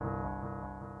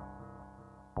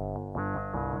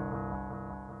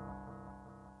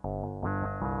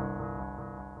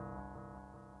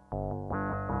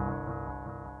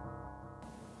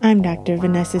I'm Dr.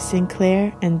 Vanessa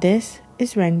Sinclair, and this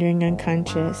is Rendering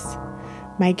Unconscious.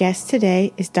 My guest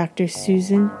today is Dr.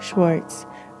 Susan Schwartz,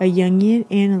 a Jungian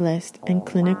analyst and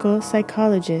clinical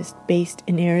psychologist based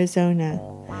in Arizona.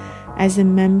 As a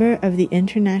member of the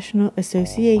International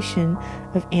Association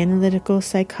of Analytical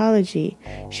Psychology,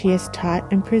 she has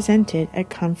taught and presented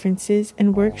at conferences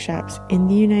and workshops in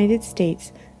the United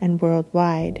States and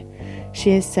worldwide. She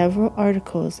has several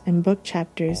articles and book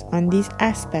chapters on these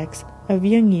aspects of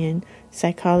Jungian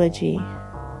psychology.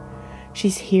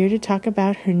 She's here to talk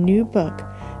about her new book,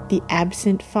 The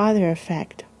Absent Father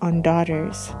Effect on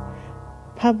Daughters,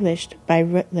 published by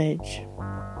Routledge.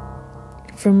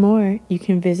 For more, you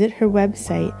can visit her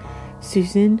website,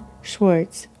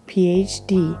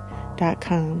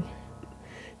 susanschwartzphd.com.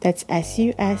 That's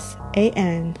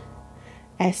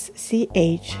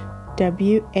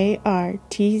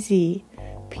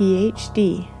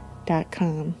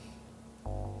SUSANSCHWARTZPHD.com.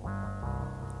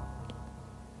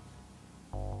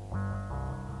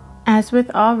 As with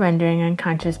all Rendering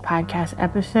Unconscious podcast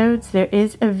episodes, there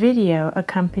is a video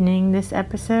accompanying this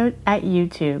episode at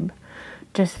YouTube.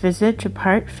 Just visit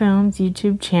Trapart Films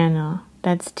YouTube channel.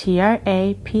 That's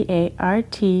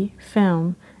TRAPART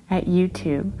Film at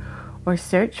YouTube, or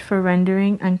search for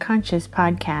Rendering Unconscious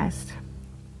podcast.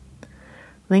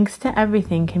 Links to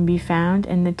everything can be found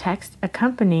in the text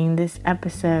accompanying this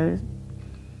episode.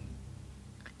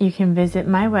 You can visit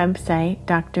my website,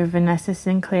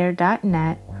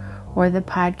 drvanessasinclair.net, or the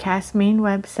podcast main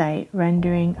website,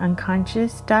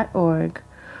 renderingunconscious.org,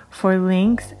 for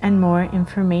links and more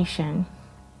information.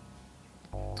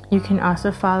 You can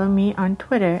also follow me on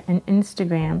Twitter and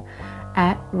Instagram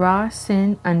at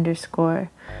rawsin_.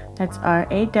 That's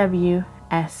RAWSIN_.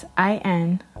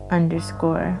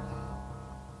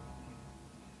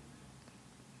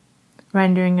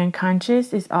 Rendering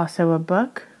Unconscious is also a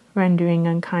book, Rendering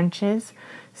Unconscious,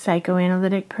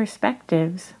 Psychoanalytic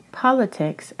Perspectives,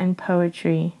 Politics, and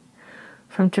Poetry,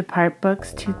 from Trapart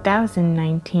Books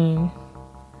 2019.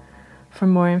 For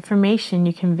more information,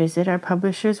 you can visit our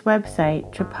publisher's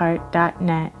website,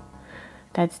 trapart.net.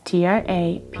 That's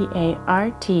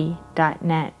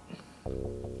TRAPART.net.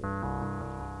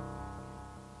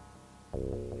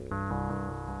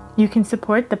 You can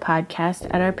support the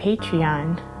podcast at our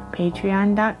Patreon,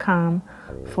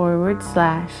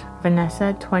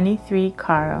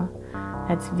 patreon.com/Vanessa23Carl.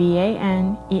 That's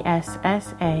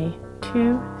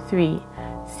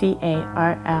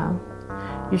VANESSA23CARL.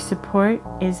 Your support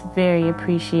is very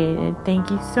appreciated.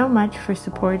 Thank you so much for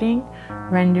supporting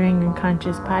Rendering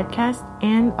Unconscious podcast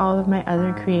and all of my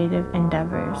other creative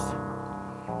endeavors.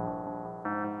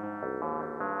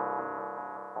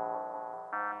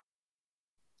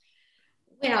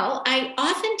 Well, I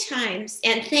oftentimes,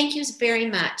 and thank you very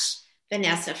much,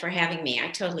 Vanessa, for having me. I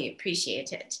totally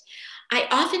appreciate it. I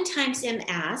oftentimes am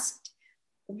asked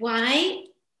why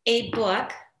a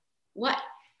book, let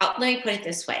me put it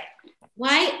this way.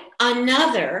 Why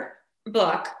another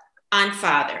book on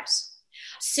fathers?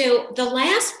 So the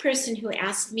last person who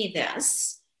asked me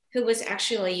this, who was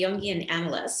actually a Jungian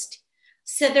analyst,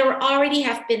 said there already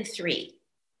have been 3.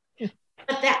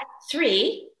 But that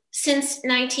 3 since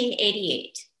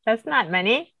 1988. That's not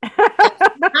many.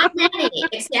 Not many,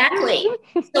 exactly.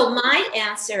 So my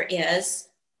answer is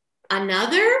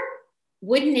another?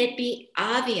 Wouldn't it be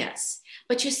obvious?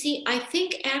 But you see, I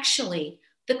think actually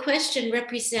the question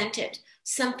represented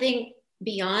something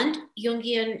beyond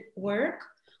Jungian work,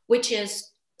 which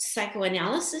is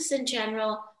psychoanalysis in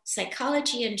general,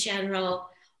 psychology in general,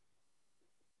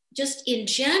 just in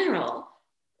general.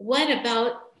 What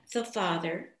about the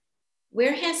father?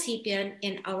 Where has he been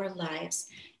in our lives?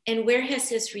 And where has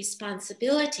his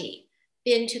responsibility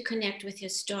been to connect with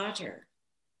his daughter?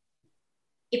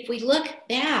 If we look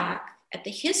back at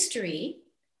the history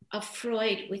of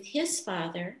Freud with his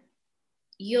father,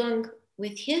 Jung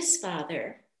with his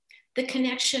father, the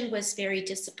connection was very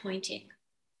disappointing.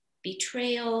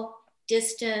 Betrayal,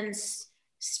 distance,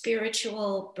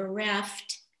 spiritual,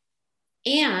 bereft.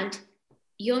 And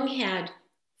Jung had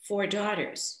 4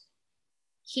 daughters.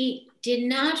 He did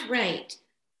not write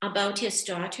about his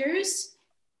daughters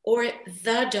or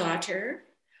the daughter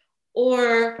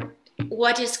or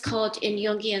what is called in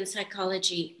Jungian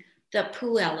psychology the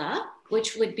puella,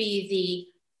 which would be the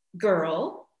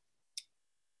girl.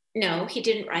 No, he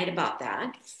didn't write about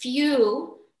that.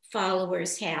 Few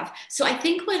followers have. So I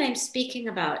think what I'm speaking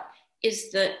about is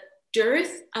the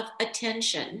dearth of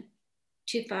attention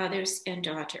to fathers and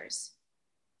daughters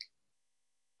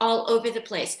all over the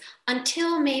place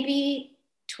until maybe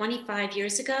 25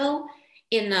 years ago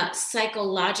in the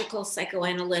psychological,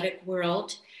 psychoanalytic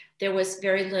world. there was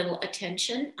very little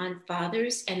attention on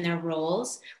fathers and their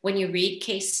roles. When you read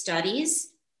case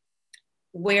studies,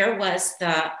 where was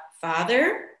the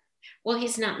father? Well,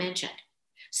 he's not mentioned.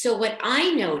 So what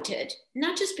I noted,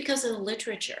 not just because of the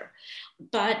literature,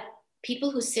 but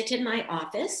people who sit in my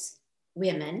office,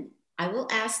 women, I will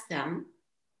ask them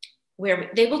where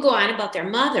they will go on about their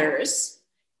mothers,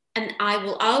 and I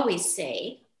will always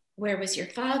say, where was your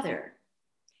father?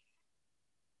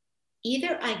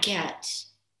 Either I get,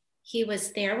 he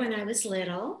was there when I was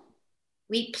little,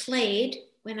 we played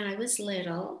when I was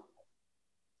little,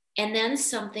 and then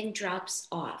something drops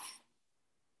off.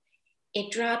 It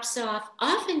drops off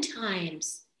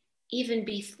oftentimes even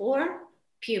before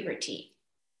puberty,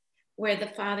 where the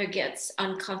father gets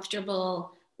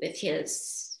uncomfortable with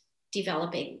his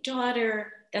developing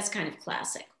daughter. That's kind of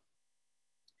classic.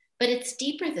 But it's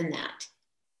deeper than that.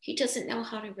 He doesn't know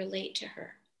how to relate to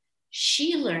her.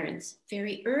 She learns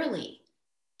very early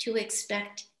to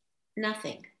expect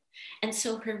nothing. And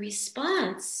so her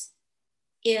response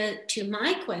to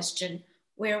my question,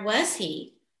 where was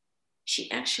he? She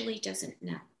actually doesn't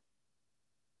know.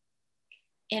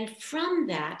 And from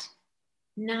that,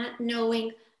 not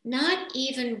knowing, not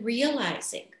even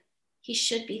realizing he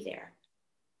should be there.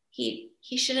 He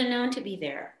should have known to be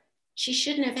there. She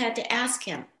shouldn't have had to ask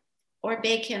him or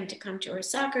beg him to come to her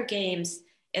soccer games,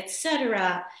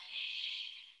 etc.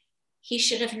 He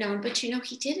should have known, but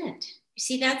he didn't. You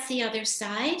see, that's the other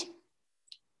side.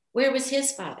 Where was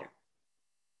his father?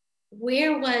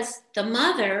 Where was the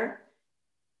mother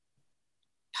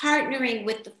partnering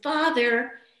with the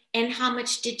father, and how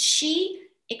much did she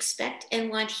expect and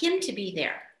want him to be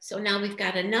there? So now we've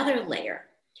got another layer.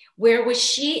 Where was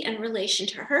she in relation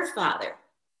to her father?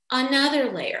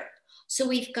 Another layer. So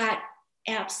we've got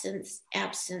absence,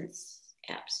 absence,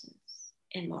 absence,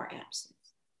 and more absence.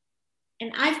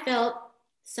 And I felt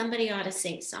somebody ought to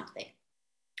say something.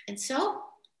 And so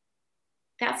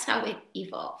that's how it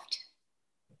evolved.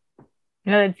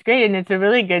 No, that's great. And it's a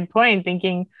really good point,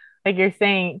 thinking, like you're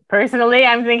saying, personally,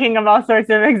 I'm thinking of all sorts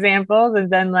of examples, and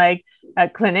then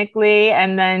clinically,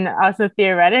 and then also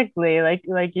theoretically,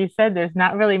 like you said, there's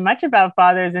not really much about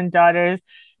fathers and daughters.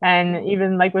 And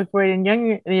even like with Freud and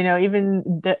Jung,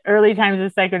 even the early times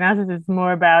of psychoanalysis is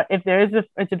more about, if there is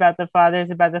it's about the father,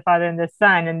 it's about the father and the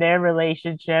son and their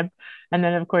relationship. And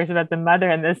then of course about the mother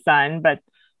and the son, but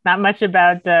not much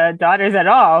about daughters at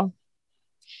all.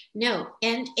 No,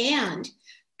 and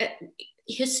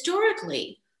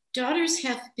historically, daughters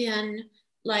have been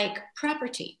like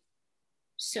property.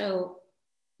 So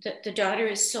the daughter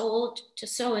is sold to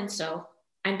so-and-so.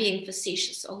 I'm being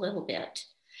facetious a little bit.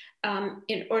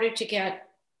 In order to get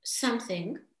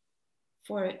something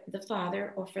for the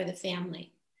father or for the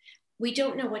family. We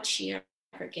don't know what she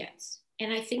ever gets.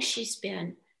 And I think she's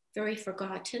been very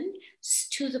forgotten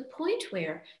to the point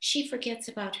where she forgets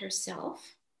about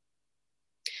herself.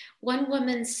 One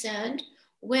woman said,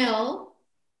 well,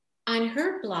 on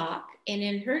her block and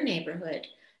in her neighborhood,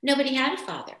 nobody had a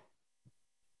father.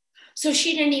 So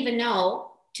she didn't even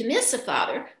know to miss a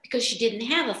father because she didn't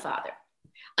have a father.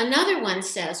 Another one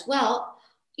says, well,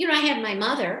 I had my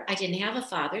mother. I didn't have a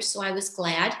father, so I was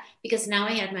glad because now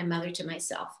I had my mother to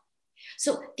myself.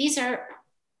 So these are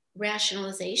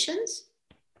rationalizations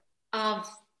of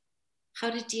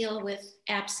how to deal with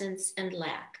absence and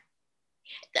lack.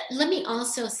 Let me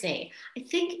also say, I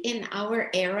think in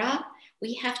our era,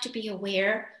 we have to be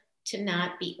aware to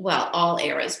not be, well, all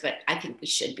eras, but I think we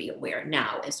should be aware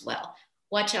now as well.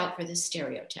 Watch out for the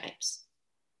stereotypes.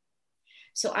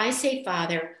 So I say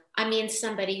father, I mean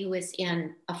somebody who is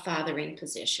in a fathering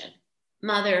position.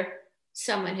 Mother,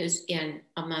 someone who's in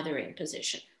a mothering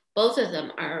position. Both of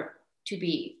them are to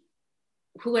be,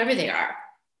 whoever they are,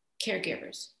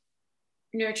 caregivers,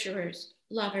 nurturers,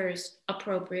 lovers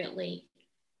appropriately,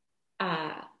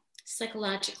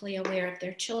 psychologically aware of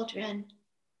their children,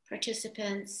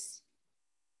 participants.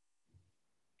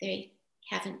 They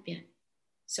haven't been.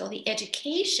 So the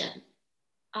education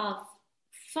of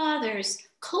fathers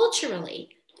culturally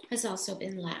has also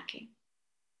been lacking.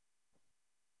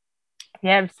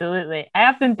 Yeah, absolutely. I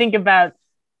often think about,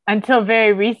 until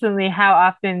very recently, how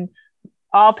often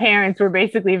all parents were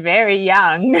basically very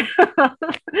young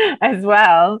as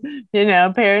well.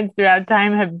 Parents throughout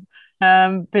time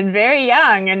have been very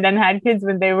young and then had kids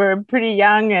when they were pretty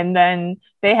young, and then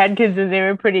they had kids when they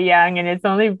were pretty young. And it's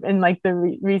only in like the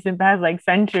recent past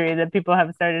century that people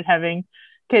have started having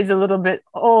kids a little bit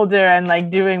older and like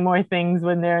doing more things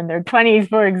when they're in their 20s,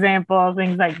 for example,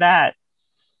 things like that.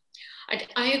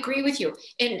 I agree with you.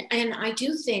 And I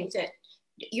do think that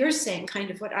you're saying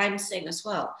kind of what I'm saying as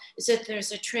well, is that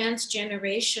there's a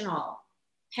transgenerational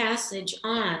passage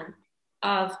on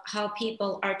of how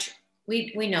people are,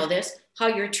 we know this, how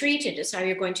you're treated is how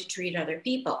you're going to treat other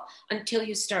people until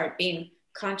you start being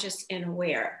conscious and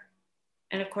aware.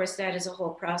 And of course, that is a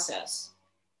whole process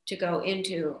to go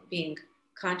into being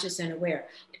conscious and aware.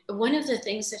 One of the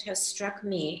things that has struck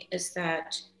me is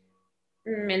that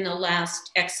in the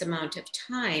last X amount of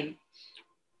time,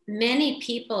 many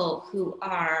people who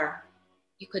are,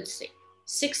 you could say,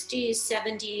 60s,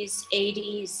 70s,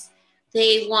 80s,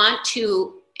 they want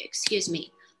to,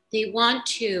 they want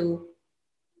to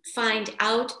find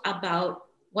out about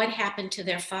what happened to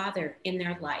their father in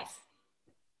their life.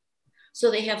 So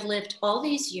they have lived all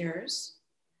these years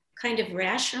kind of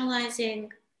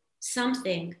rationalizing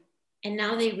something, and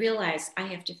now they realize I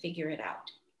have to figure it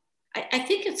out. I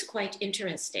think it's quite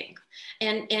interesting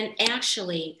and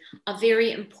actually a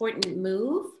very important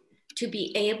move to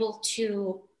be able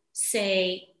to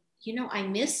say, you know, I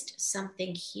missed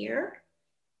something here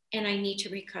and I need to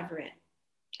recover it.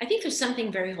 I think there's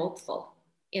something very hopeful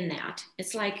in that.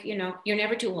 It's like, you know, you're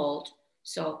never too old,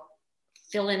 so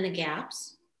fill in the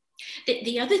gaps.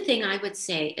 The other thing I would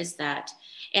say is that,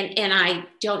 and I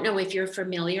don't know if you're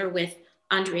familiar with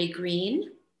Andre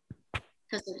Green.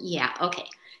 Yeah, okay.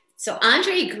 So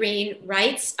Andre Green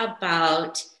writes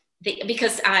about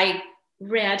because I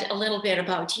read a little bit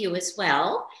about you as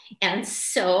well. And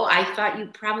so I thought you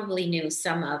probably knew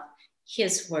some of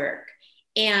his work.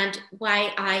 And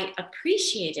why I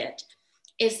appreciate it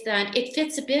is that it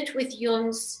fits a bit with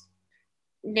Jung's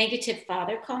negative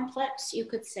father complex, you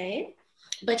could say.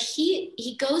 But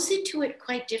he goes into it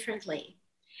quite differently.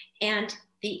 And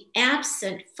the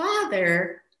absent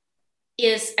father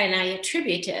is, and I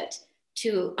attribute it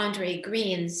to Andre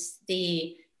Green's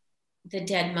the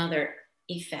dead mother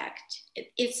effect.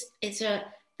 It's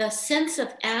the sense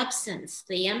of absence,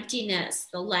 the emptiness,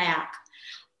 the lack.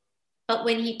 But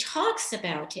when he talks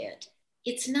about it,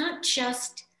 it's not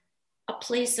just a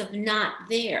place of not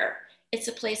there. It's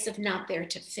a place of not there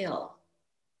to fill.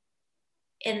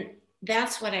 And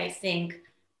that's what I think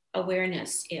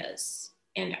awareness is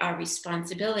and our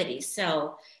responsibility.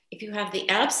 So if you have the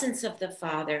absence of the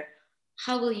father,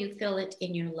 how will you fill it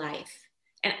in your life?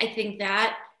 And I think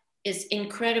that is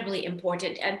incredibly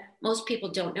important. And most people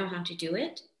don't know how to do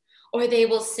it. Or they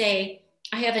will say,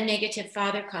 I have a negative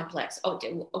father complex. Oh,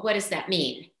 what does that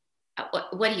mean?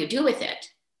 What do you do with it?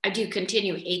 Do you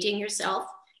continue hating yourself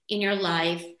in your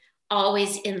life,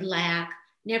 always in lack,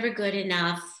 never good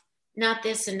enough, not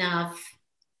this enough,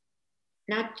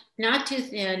 not too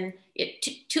thin,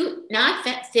 not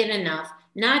thin enough,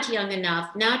 not young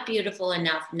enough, not beautiful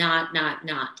enough,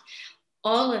 not.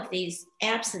 All of these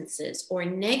absences or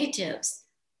negatives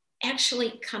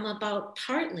actually come about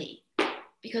partly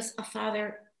because a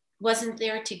father wasn't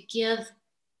there to give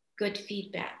good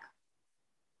feedback.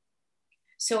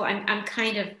 So I'm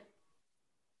kind of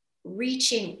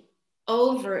reaching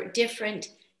over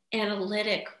different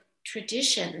analytic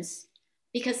traditions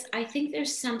because I think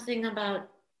there's something about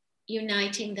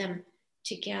uniting them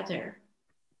together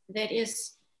that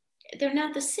is, they're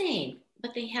not the same,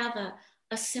 but they have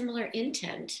a similar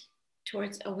intent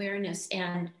towards awareness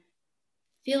and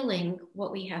feeling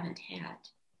what we haven't had.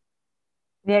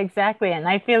 Yeah, exactly. And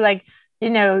I feel like, you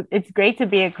know, it's great to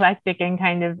be eclectic and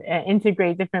kind of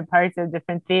integrate different parts of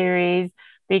different theories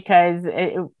because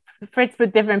it fits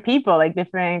with different people, like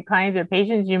different clients or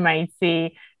patients you might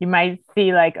see. You might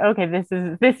see like, okay, this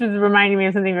is reminding me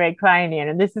of something very Kleinian,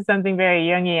 and this is something very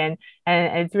Jungian.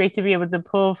 And it's great to be able to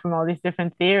pull from all these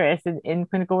different theorists in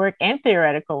clinical work and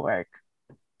theoretical work.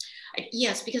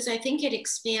 Yes, because I think it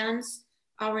expands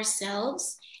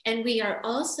ourselves, and we are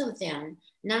also then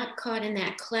not caught in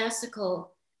that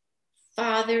classical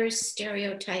father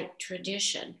stereotype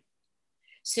tradition.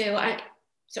 So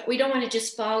we don't want to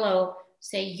just follow,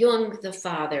 say, Jung the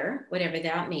father, whatever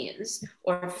that means,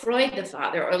 or Freud the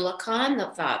father, or Lacan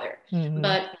the father. Mm-hmm.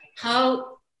 But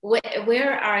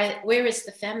where is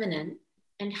the feminine,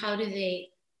 and how do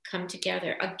they come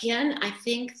together? Again, I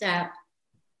think that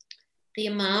the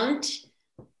amount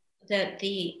that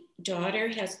the daughter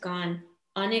has gone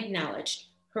unacknowledged,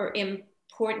 her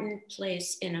important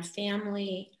place in a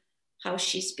family, how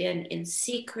she's been in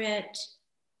secret,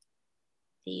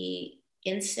 the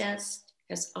incest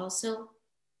has also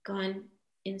gone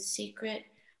in secret.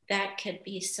 That could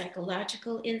be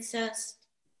psychological incest,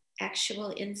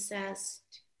 actual incest,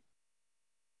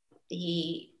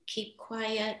 the keep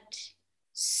quiet,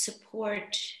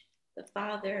 support the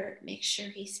father, make sure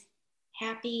he's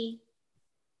happy,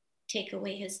 take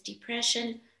away his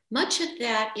depression. Much of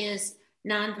that is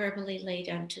non-verbally laid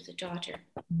onto the daughter.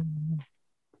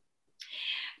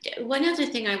 One other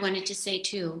thing I wanted to say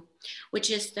too, which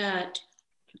is that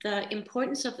the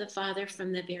importance of the father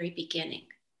from the very beginning,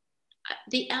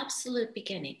 the absolute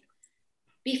beginning,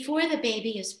 before the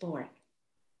baby is born,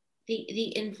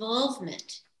 the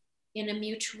involvement in a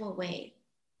mutual way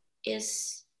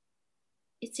it's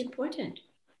important.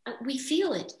 We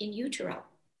feel it in utero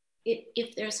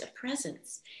if there's a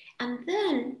presence. And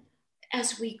then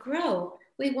as we grow,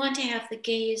 we want to have the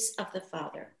gaze of the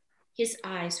father, his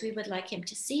eyes. We would like him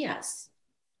to see us.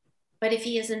 But if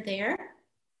he isn't there,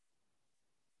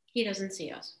 he doesn't see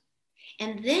us.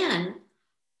 And then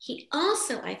he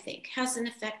also, I think, has an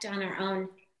effect on our own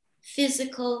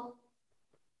physical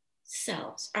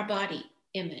selves, our body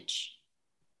image.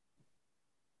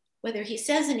 Whether he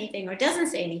says anything or doesn't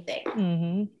say anything.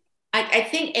 Mm-hmm. I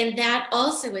think, and that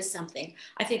also is something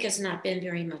I think has not been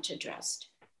very much addressed,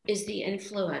 is the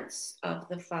influence of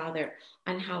the father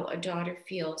on how a daughter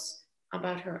feels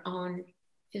about her own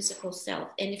physical self,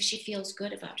 and if she feels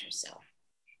good about herself.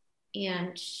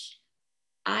 And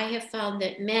I have found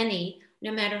that many,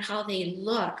 no matter how they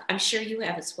look, I'm sure you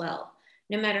have as well,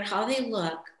 no matter how they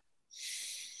look,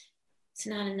 it's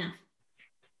not enough.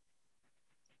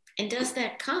 And does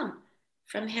that come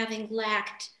from having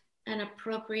lacked an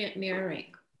appropriate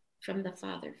mirroring from the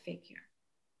father figure?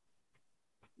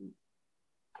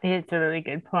 It's a really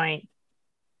good point.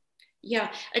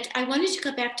 Yeah, I wanted to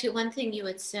go back to one thing you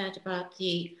had said about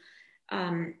the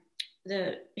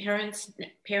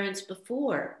parents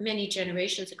before, many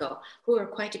generations ago, who were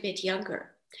quite a bit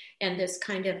younger, and this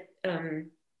kind of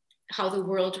how the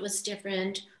world was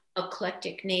different,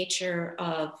 eclectic nature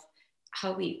of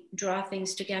how we draw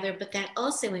things together, but that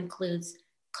also includes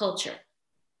culture.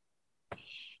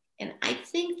 And I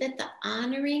think that the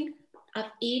honoring of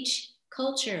each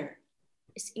culture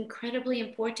is incredibly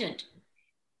important,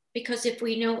 because if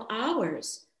we know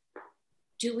ours,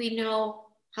 do we know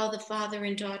how the father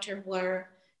and daughter were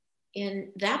in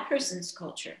that person's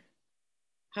culture?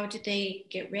 How did they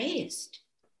get raised?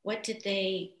 What did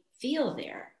they feel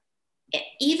there?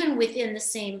 Even within the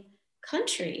same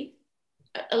country,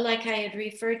 like I had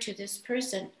referred to this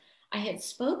person I had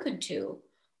spoken to,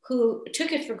 who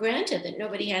took it for granted that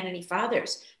nobody had any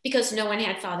fathers because no one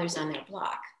had fathers on their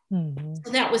block. Mm-hmm.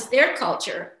 So that was their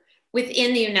culture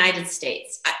within the United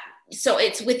States. So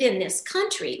it's within this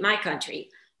country, my country,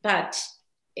 but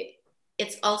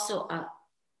it's also a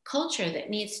culture that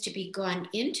needs to be gone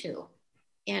into.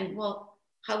 And well,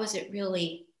 how is it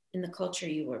really in the culture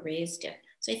you were raised in?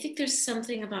 So I think there's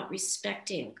something about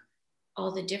respecting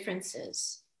all the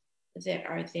differences that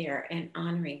are there and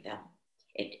honoring them.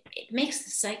 It makes the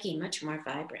psyche much more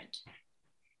vibrant.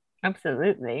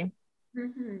 Absolutely.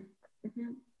 Mm-hmm.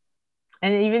 Mm-hmm.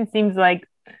 And it even seems like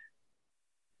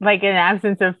an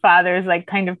absence of fathers, like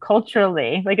kind of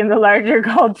culturally, like in the larger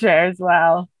culture as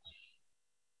well.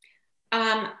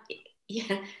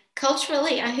 Yeah,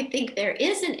 culturally, I think there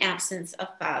is an absence of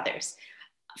fathers,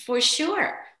 for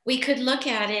sure. We could look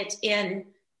at it in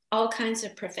all kinds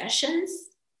of professions,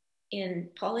 in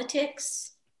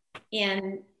politics,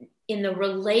 in the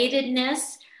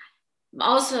relatedness,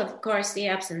 also, of course, the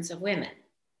absence of women.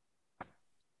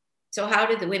 So how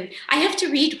do the women, I have to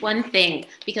read one thing,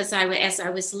 because as I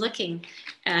was looking,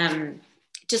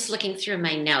 just looking through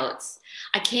my notes,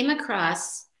 I came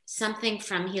across something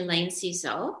from Helene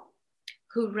Cizot,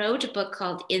 who wrote a book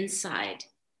called Inside,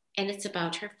 and it's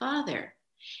about her father.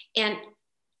 And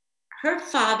her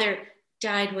father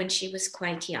died when she was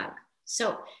quite young.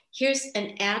 So here's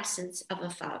an absence of a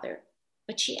father,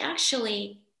 but she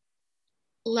actually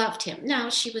loved him. Now,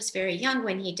 she was very young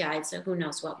when he died, so who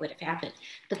knows what would have happened.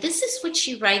 But this is what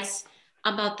she writes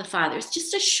about the father. It's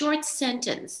just a short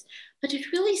sentence, but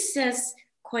it really says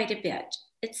quite a bit.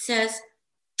 It says,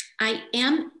 I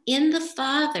am in the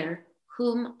Father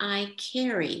whom I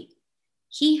carry.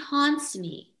 He haunts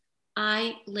me.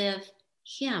 I live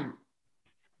him.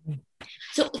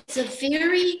 So it's a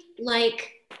very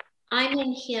like, I'm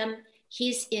in him,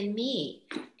 he's in me.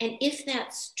 And if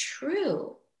that's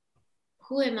true,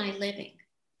 who am I living?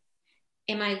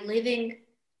 Am I living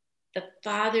the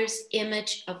father's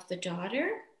image of the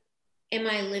daughter? Am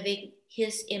I living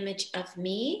his image of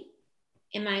me?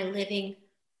 Am I living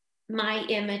my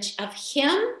image of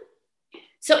him?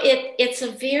 So it's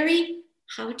a very,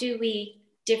 how do we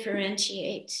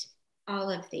differentiate all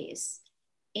of these?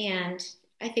 And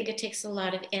I think it takes a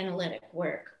lot of analytic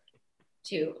work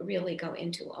to really go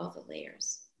into all the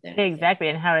layers. Exactly.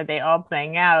 And how are they all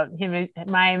playing out?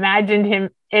 My imagined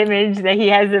image that he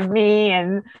has of me,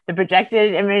 and the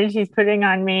projected image he's putting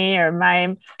on me, or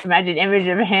my imagined image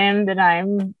of him that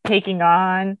I'm taking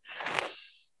on.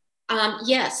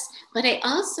 Yes, but I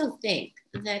also think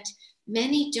that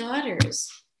many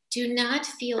daughters do not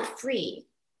feel free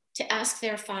to ask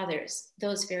their fathers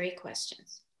those very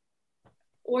questions,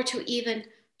 or to even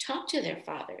talk to their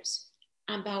fathers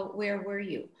about where were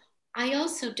you. I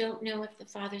also don't know if the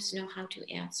fathers know how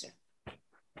to answer.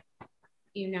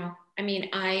 I mean,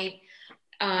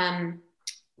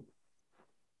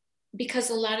 because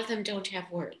a lot of them don't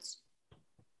have words.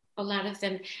 A lot of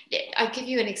them, I'll give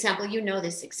you an example. You know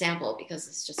this example because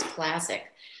it's just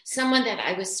classic. Someone that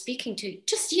I was speaking to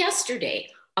just yesterday,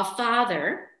 a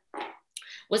father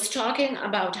was talking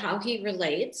about how he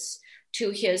relates to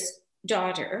his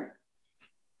daughter.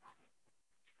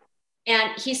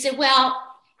 And he said, well,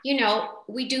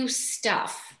 we do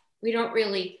stuff. We don't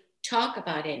really talk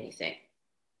about anything.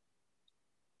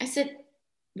 I said,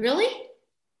 really?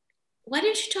 Why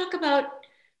don't you talk about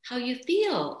how you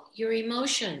feel, your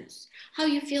emotions, how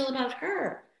you feel about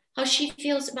her, how she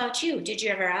feels about you? Did you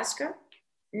ever ask her?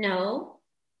 No.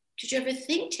 Did you ever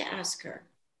think to ask her?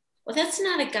 Well, that's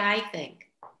not a guy thing.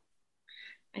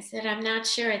 I said, I'm not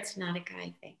sure it's not a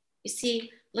guy thing. You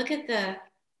see, look at the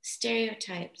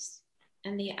stereotypes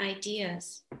and the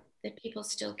ideas that people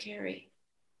still carry,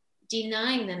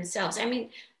 denying themselves. I mean,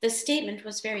 the statement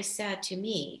was very sad to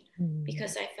me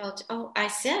because I felt, I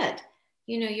said,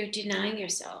 you're denying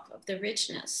yourself of the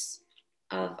richness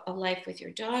of a life with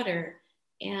your daughter,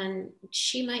 and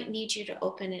she might need you to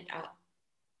open it up.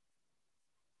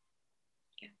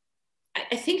 Yeah.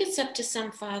 I think it's up to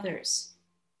some fathers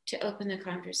to open the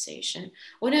conversation.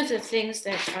 One of the things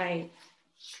that I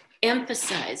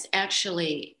emphasize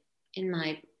actually in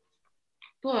my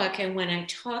book and when I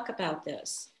talk about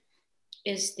this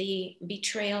is the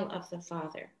betrayal of the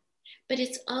father. But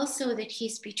it's also that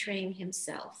he's betraying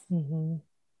himself. Mm-hmm.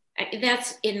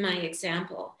 That's in my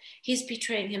example. He's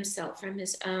betraying himself from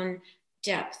his own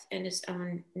depth and his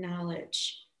own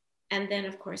knowledge. And then,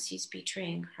 of course, he's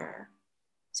betraying her.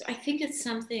 So I think it's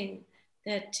something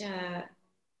that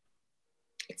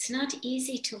it's not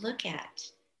easy to look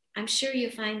at. I'm sure you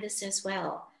find this as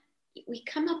well. We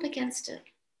come up against a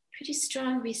pretty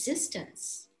strong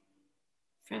resistance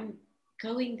from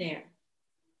going there.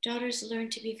 Daughters learn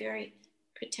to be very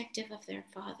protective of their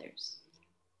fathers.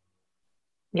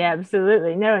 Yeah,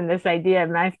 absolutely. No, and this idea of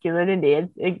masculinity,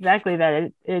 it's exactly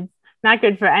that. It's not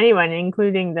good for anyone,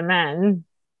 including the men.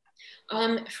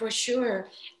 For sure.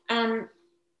 I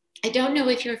don't know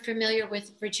if you're familiar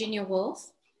with Virginia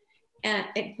Woolf.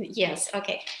 Yes,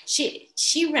 okay.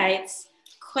 She writes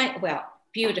quite well,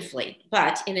 beautifully.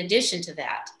 But in addition to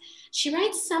that, she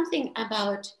writes something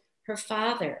about her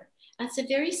father. That's a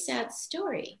very sad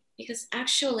story because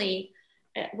actually,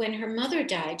 when her mother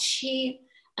died, she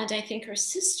and I think her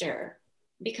sister,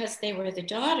 because they were the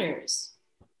daughters,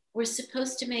 were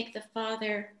supposed to make the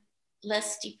father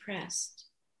less depressed.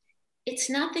 It's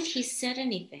not that he said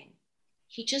anything.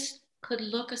 He just could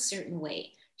look a certain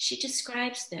way. She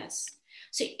describes this.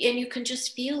 So, and you can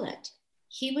just feel it.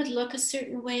 He would look a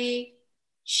certain way.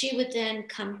 She would then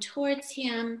come towards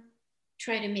him,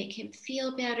 try to make him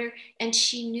feel better. And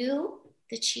she knew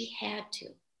that she had to.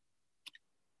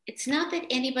 It's not that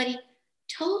anybody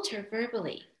told her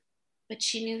verbally, but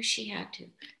she knew she had to.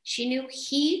 She knew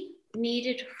he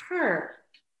needed her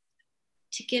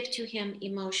to give to him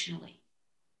emotionally.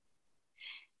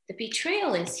 The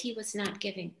betrayal is he was not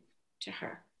giving to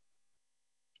her.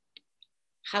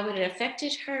 How it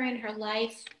affected her in her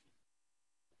life,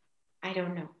 I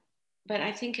don't know. But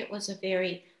I think it's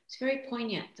very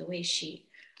poignant the way she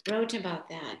wrote about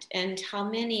that and how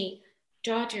many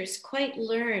daughters quite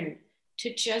learn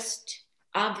to just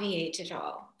obviate it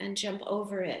all and jump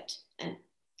over it. And,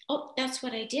 that's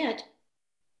what I did.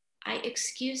 I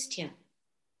excused him.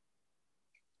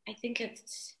 I think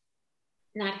it's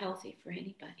not healthy for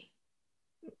anybody.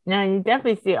 No, you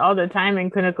definitely see all the time in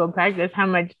clinical practice how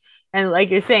much, and like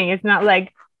you're saying, it's not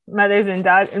like mothers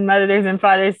and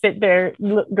fathers sit their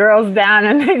girls down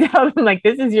and they tell them like,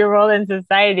 this is your role in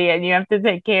society and you have to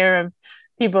take care of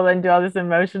people and do all this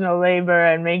emotional labor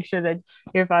and make sure that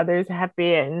your father is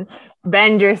happy and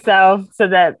bend yourself so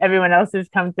that everyone else is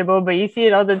comfortable. But you see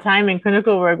it all the time in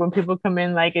clinical work when people come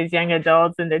in like as young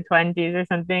adults in their 20s or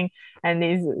something, and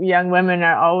these young women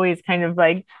are always kind of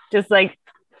like just like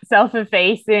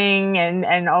self-effacing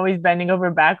and always bending over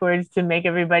backwards to make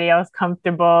everybody else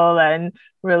comfortable and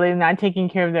really not taking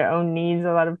care of their own needs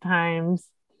a lot of times.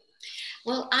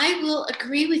 Well, I will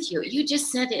agree with you. You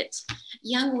just said it.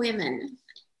 Young women.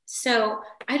 So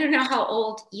I don't know how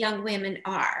old young women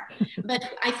are, but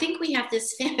I think we have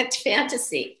this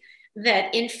fantasy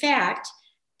that in fact,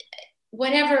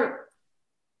 whatever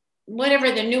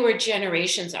the newer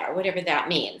generations are, whatever that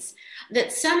means,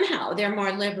 that somehow they're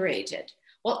more liberated.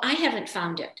 Well, I haven't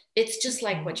found it. It's just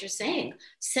like what you're saying.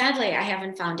 Sadly, I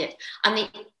haven't found it. On the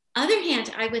Other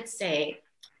hand, I would say,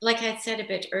 like I said a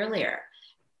bit earlier,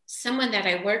 someone that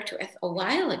I worked with a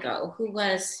while ago who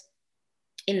was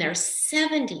in their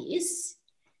 70s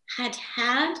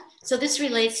had, so this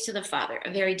relates to the father,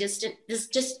 a very distant, this is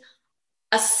just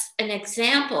an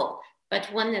example,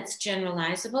 but one that's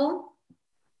generalizable,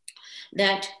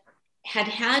 that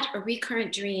had a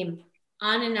recurrent dream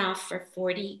on and off for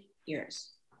 40 years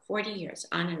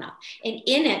on and off. And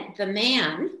in it, the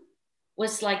man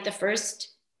was like the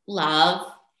first love.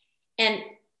 And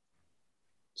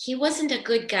he wasn't a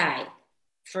good guy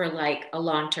for like a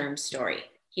long-term story.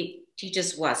 He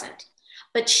just wasn't.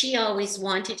 But she always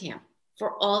wanted him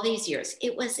for all these years.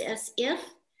 It was as if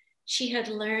she had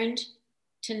learned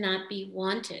to not be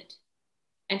wanted.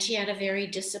 And she had a very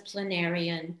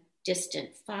disciplinarian,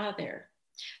 distant father.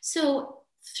 So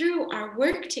through our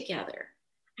work together,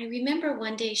 I remember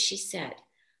one day she said,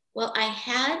 well, I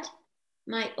had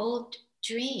my old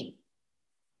dream,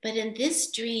 but in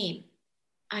this dream,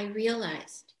 I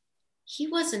realized he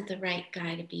wasn't the right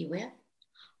guy to be with.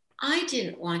 I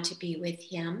didn't want to be with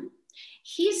him.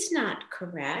 He's not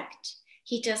correct.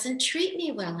 He doesn't treat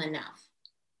me well enough.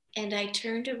 And I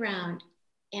turned around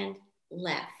and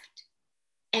left.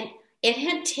 And it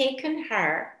had taken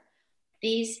her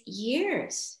these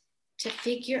years to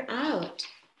figure out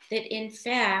that, in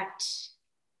fact,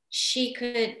 she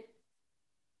could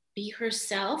be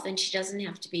herself and she doesn't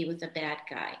have to be with a bad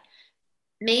guy.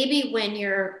 Maybe when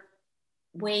you're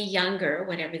way younger,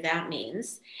 whatever that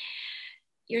means,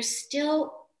 you're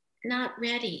still not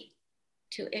ready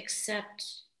to accept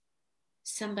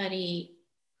somebody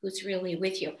who's really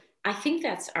with you. I think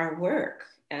that's our work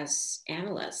as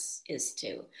analysts, is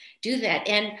to do that.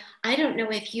 And I don't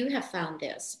know if you have found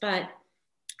this, but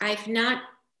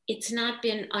it's not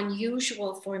been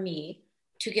unusual for me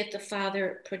to get the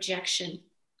father projection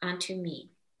onto me.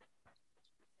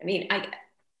 When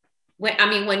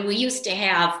we used to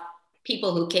have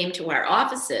people who came to our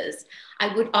offices,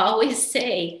 I would always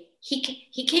say,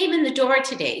 he came in the door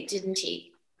today, didn't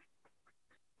he?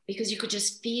 Because you could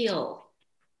just feel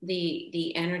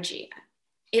the energy.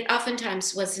 It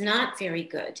oftentimes was not very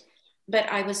good, but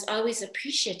I was always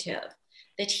appreciative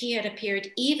that he had appeared,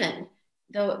 even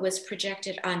though it was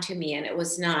projected onto me, and it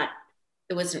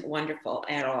wasn't wonderful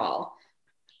at all,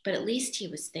 but at least he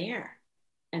was there,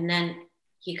 and then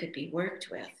he could be worked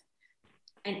with.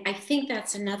 And I think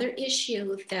that's another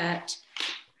issue that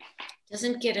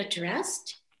doesn't get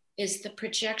addressed, is the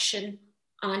projection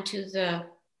onto the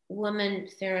woman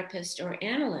therapist or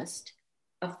analyst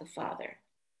of the father.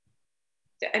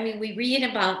 I mean, we read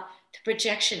about the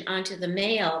projection onto the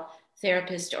male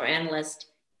therapist or analyst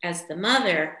as the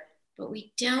mother, but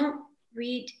we don't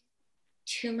read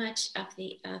too much of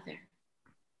the other.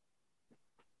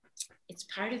 It's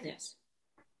part of this.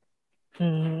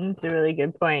 It's a really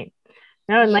good point.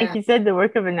 No, and like you said, the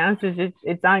work of analysis,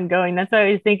 it's ongoing. That's why I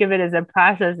always think of it as a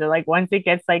process. That like once it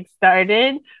gets like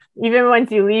started, even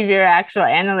once you leave your actual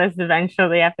analyst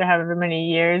eventually after however many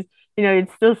years,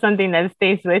 it's still something that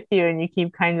stays with you, and you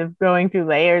keep kind of going through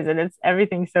layers, and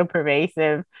everything's so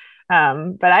pervasive.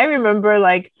 But I remember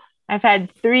like I've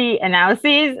had 3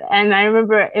 analyses, and I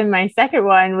remember in my second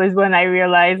one was when I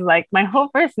realized like my whole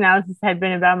first analysis had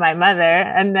been about my mother,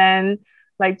 and then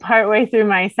like partway through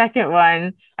my second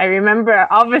one, I remember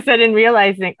all of a sudden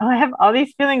realizing, oh, I have all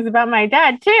these feelings about my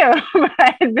dad too. But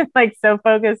I had been like so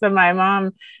focused on my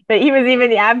mom that he was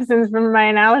even the absence from my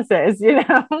analysis,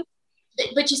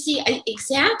 But you see,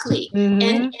 exactly. Mm-hmm.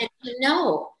 And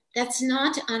that's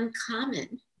not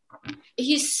uncommon.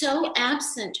 He's so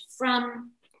absent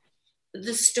from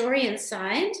the story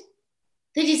inside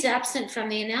that he's absent from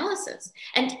the analysis.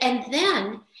 And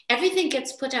then everything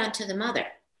gets put onto the mother.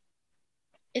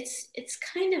 It's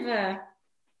kind of a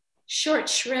short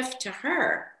shrift to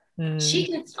her. She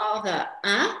gets all the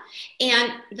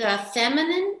and the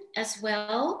feminine as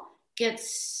well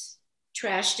gets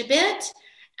trashed a bit,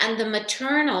 and the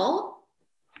maternal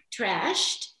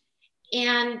trashed.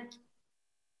 And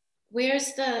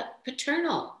where's the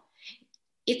paternal?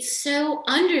 It's so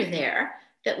under there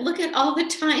that look at all the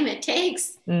time it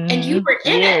takes. And you were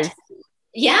in it.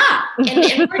 Yeah.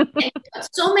 And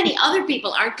so many other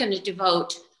people aren't going to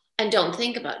devote and don't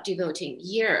think about devoting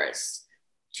years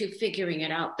to figuring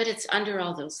it out, but it's under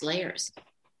all those layers.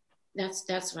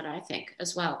 That's what I think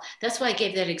as well. That's why I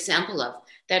gave that example of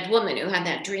that woman who had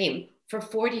that dream for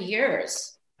 40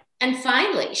 years. And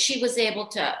finally she was able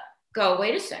to go,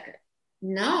 wait a second.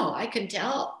 No, I can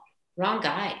tell. Wrong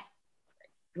guy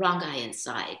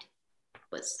inside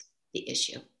was the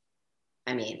issue.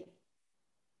 I mean,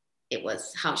 it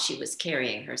was how she was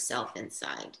carrying herself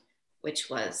inside, which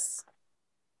was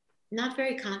not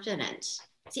very confident.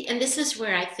 See, and this is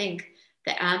where I think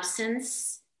the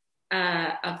absence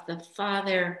of the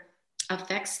father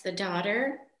affects the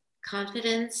daughter,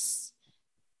 confidence,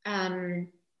 a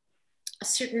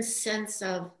certain sense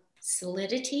of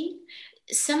solidity.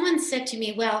 Someone said to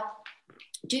me, well,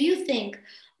 do you think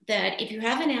that if you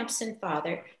have an absent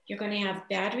father, you're going to have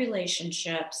bad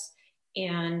relationships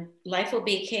and life will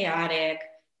be chaotic?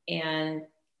 And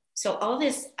so all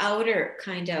this outer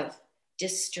kind of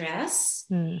distress,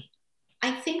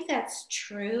 I think that's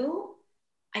true.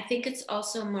 I think it's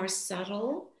also more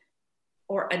subtle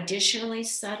or additionally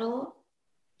subtle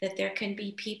that there can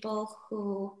be people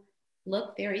who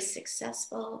look very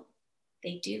successful,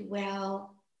 they do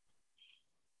well.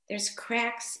 There's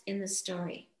cracks in the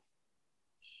story,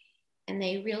 and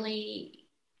they really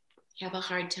have a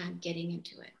hard time getting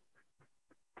into it.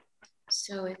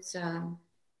 So it's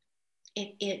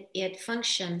it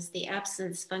functions, the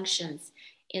absence functions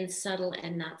in subtle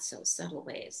and not so subtle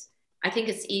ways. I think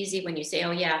it's easy when you say,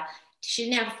 oh yeah, she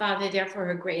didn't have a father, therefore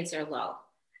her grades are low.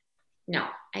 No,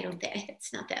 I don't think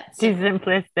it's not that simple. Too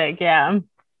simplistic, yeah.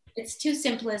 It's too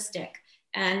simplistic.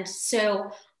 And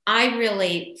so I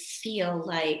really feel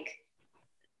like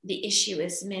the issue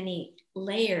is many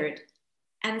layered.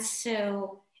 And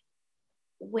so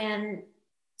when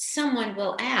someone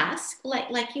will ask,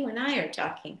 like you and I are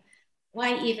talking,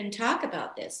 why even talk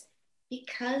about this?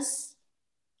 Because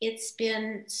it's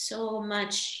been so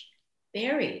much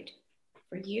buried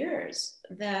for years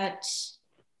that,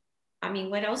 I mean,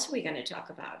 what else are we going to talk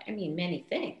about? I mean, many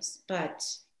things, but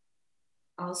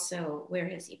also, where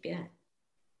has he been?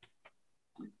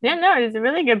 Yeah, no, it's a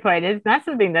really good point. It's not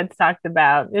something that's talked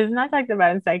about. It's not talked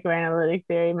about in psychoanalytic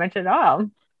theory much at all.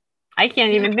 I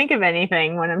can't even think of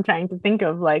anything when I'm trying to think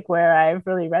of like where I've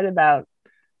really read about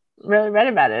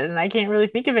it. And I can't really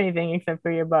think of anything except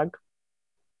for your book.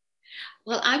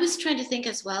 Well, I was trying to think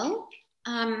as well,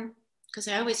 because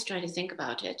I always try to think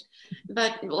about it.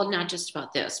 But, well, not just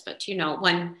about this, but, you know,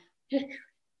 when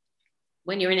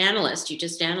you're an analyst, you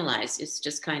just analyze. It's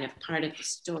just kind of part of the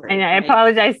story. And I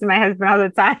apologize to my husband all the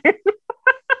time.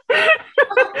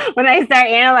 When I start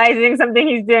analyzing something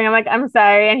he's doing, I'm like, I'm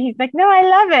sorry. And he's like, no, I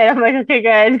love it. I'm like, okay,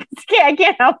 good. I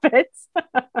can't help it.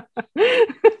 But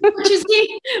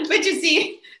you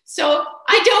see, so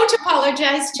I don't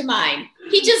apologize to mine.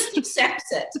 He just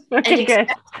accepts it. Okay, good.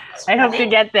 I hope to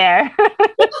get there.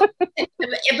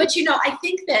 But, you know, I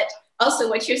think that also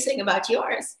what you're saying about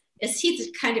yours is he's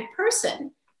the kind of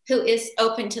person who is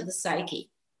open to the psyche.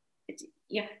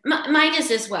 Yeah, mine is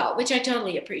as well, which I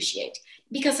totally appreciate,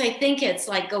 because I think it's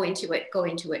like go into it.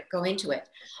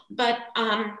 But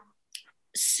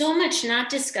so much not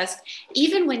discussed,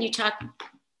 even when you talk,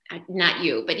 not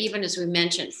you, but even as we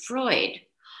mentioned, Freud.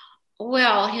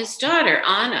 Well, his daughter,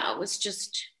 Anna, was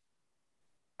just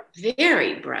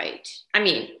very bright. I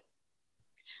mean,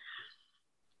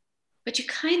 but you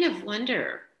kind of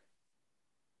wonder,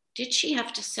 did she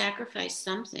have to sacrifice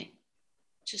something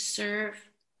to serve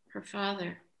her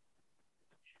father?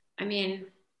 I mean,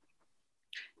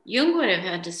 Jung would have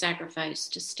had to sacrifice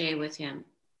to stay with him.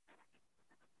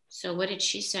 So what did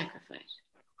she sacrifice?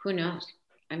 Who knows?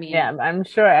 I mean, yeah, I'm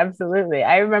sure. Absolutely.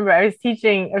 I remember I was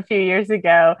teaching a few years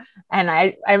ago, and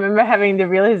I remember having the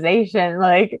realization,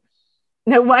 like,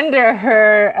 no wonder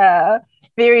her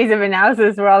theories of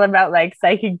analysis were all about like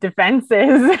psychic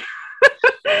defenses.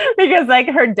 Because like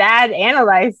her dad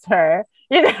analyzed her,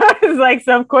 you know. It's like,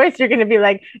 so of course you're going to be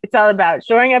like, it's all about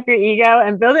shoring up your ego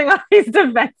and building all these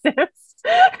defensives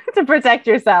to protect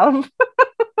yourself.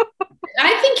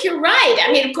 I think you're right.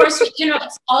 I mean, of course, you know,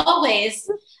 it's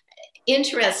always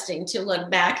interesting to look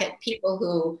back at people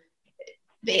who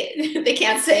they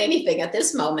can't say anything at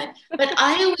this moment. But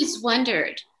I always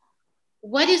wondered,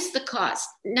 what is the cost?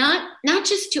 Not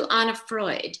just to Anna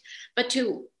Freud, but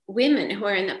to women who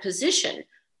are in that position.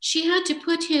 She had to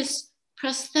put his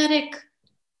prosthetic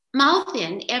mouth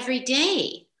in every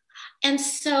day. And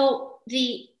so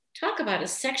the talk about a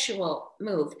sexual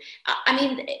move. I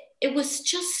mean, it was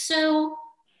just so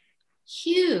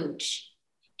huge.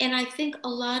 And I think a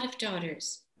lot of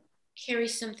daughters carry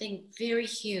something very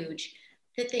huge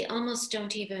that they almost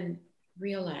don't even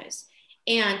realize,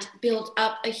 and build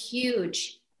up a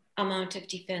huge amount of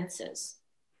defenses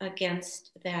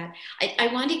against that. I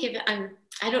want to give, I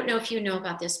don't know if you know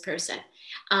about this person,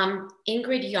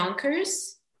 Ingrid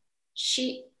Jonckers.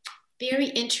 She, very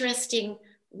interesting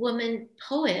woman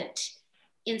poet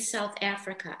in South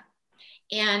Africa.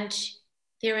 And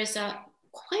there is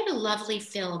quite a lovely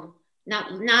film,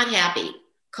 not happy,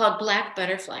 called Black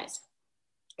Butterflies.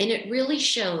 And it really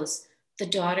shows the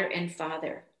daughter and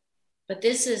father. But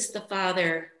this is the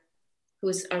father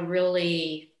who's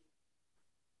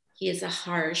He is a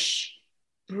harsh,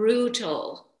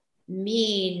 brutal,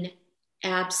 mean,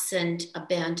 absent,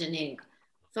 abandoning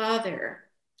father.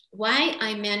 Why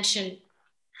I mention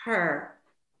her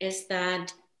is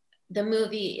that the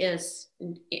movie is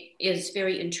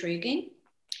very intriguing,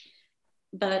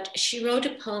 but she wrote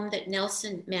a poem that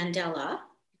Nelson Mandela,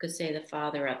 you could say the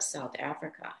father of South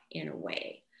Africa in a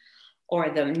way,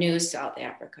 or the new South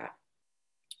Africa.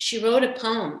 She wrote a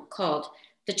poem called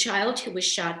The Child Who Was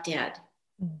Shot Dead.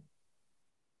 Mm.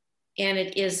 And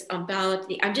it is about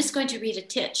I'm just going to read a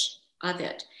titch of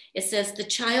it. It says, the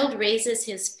child raises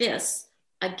his fists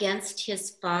against his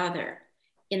father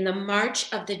in the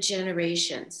march of the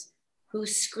generations who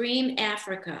scream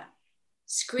Africa,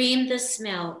 scream the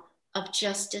smell of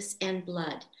justice and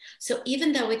blood. So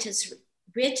even though it is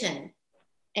written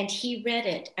and he read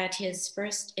it at his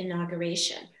first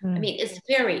inauguration, I mean, it's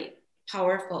very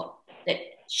powerful that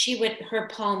her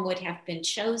poem would have been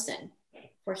chosen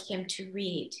for him to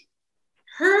read.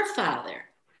 Her father,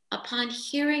 upon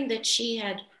hearing that she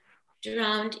had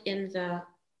killed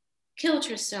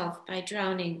herself by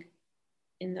drowning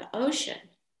in the ocean,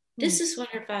 this is what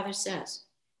her father says.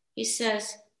 He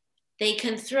says, they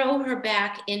can throw her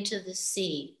back into the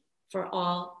sea for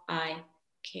all I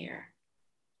care.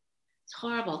 It's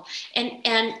horrible.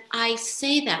 And I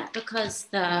say that because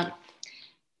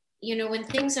when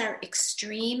things are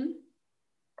extreme,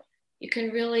 you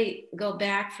can really go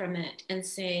back from it and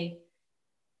say,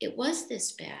 it was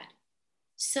this bad.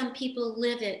 Some people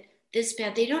live it this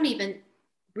bad. They don't even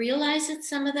realize it,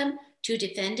 some of them, to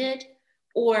defend it,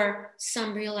 or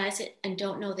some realize it and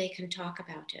don't know they can talk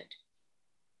about it.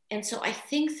 And so I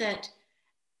think that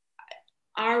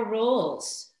our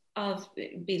roles of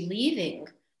believing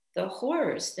the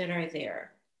horrors that are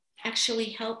there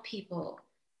actually help people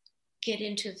get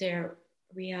into their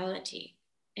reality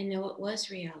and know it was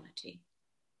reality.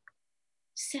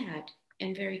 Sad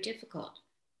and very difficult,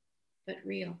 but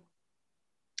real.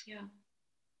 Yeah.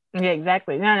 Yeah,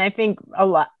 exactly. No, and I think a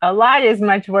lot is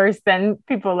much worse than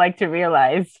people like to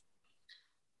realize.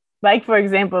 Like, for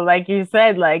example, like you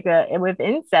said, like with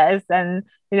incest, and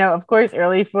of course,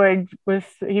 early Freud was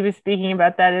speaking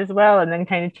about that as well, and then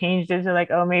kind of changed it to like,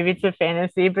 oh, maybe it's a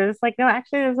fantasy, but it's like, no,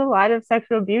 actually, there's a lot of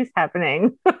sexual abuse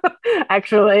happening.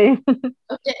 Actually,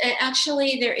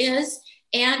 there is,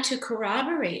 and to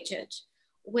corroborate it,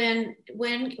 when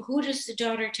who does the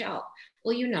daughter tell?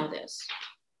 Well, you know this.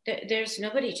 There's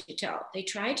nobody to tell. They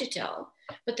try to tell,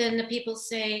 but then the people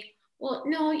say, well,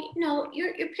 no,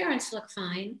 your parents look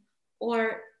fine,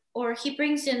 or he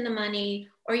brings in the money,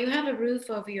 or you have a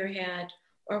roof over your head,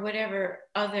 or whatever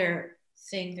other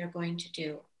thing they're going to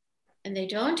do. And they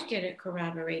don't get it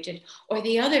corroborated. Or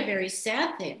the other very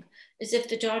sad thing is if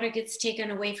the daughter gets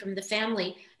taken away from the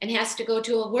family and has to go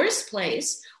to a worse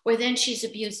place where then she's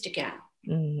abused again,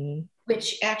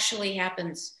 which actually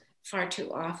happens far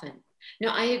too often. No,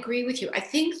 I agree with you. I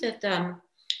think that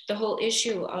the whole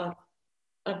issue of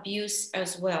abuse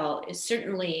as well is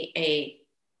certainly a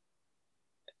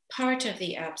part of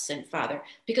the absent father,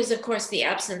 because of course the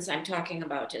absence I'm talking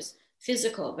about is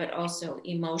physical, but also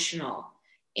emotional.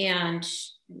 And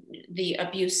the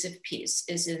abusive piece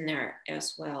is in there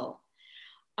as well.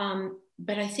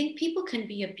 But I think people can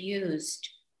be abused,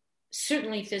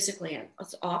 certainly physically, and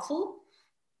it's awful,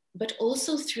 but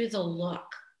also through the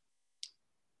look.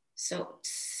 So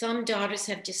some daughters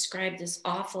have described this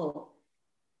awful,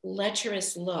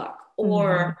 lecherous look,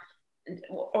 or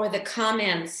the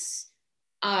comments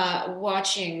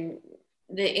watching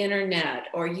the internet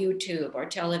or YouTube or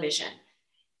television.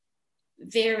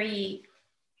 Very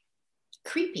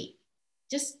creepy,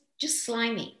 just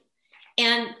slimy.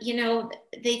 And,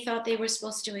 they thought they were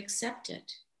supposed to accept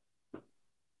it.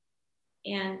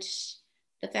 And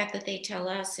the fact that they tell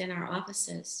us in our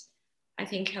offices, I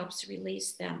think helps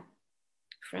release them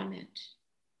from it.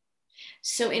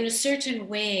 So in a certain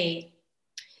way,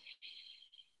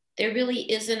 there really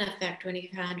is an effect when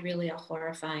you've had really a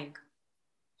horrifying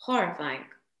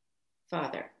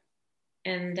father.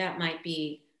 And that might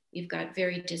be, you've got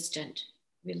very distant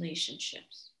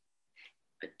relationships,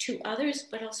 but to others,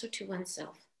 but also to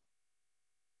oneself.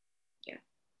 Yeah.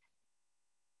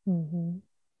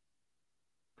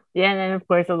 Yeah, and then of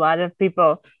course a lot of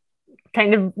people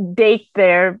kind of date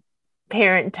their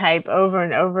parent type over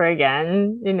and over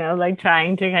again, like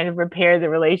trying to kind of repair the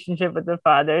relationship with the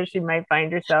father. She might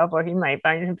find herself, or he might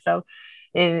find himself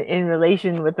in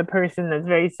relation with the person that's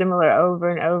very similar over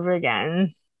and over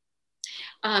again.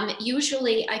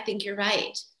 Usually, I think you're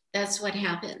right. That's what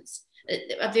happens.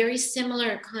 A very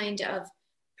similar kind of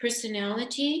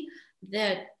personality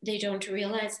that they don't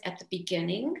realize at the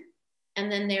beginning. And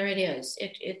then there it is.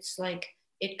 It's like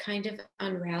it kind of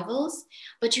unravels.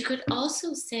 But you could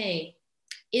also say,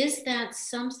 is that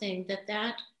something that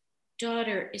that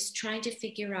daughter is trying to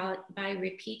figure out by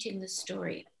repeating the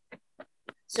story?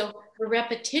 So the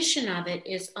repetition of it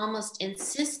is almost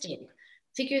insisting,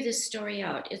 figure this story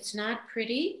out. It's not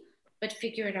pretty, but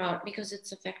figure it out because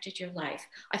it's affected your life.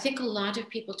 I think a lot of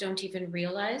people don't even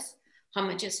realize how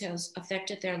much it has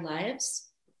affected their lives.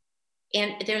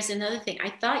 And there's another thing. I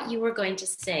thought you were going to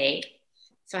say,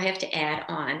 so I have to add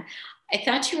on. I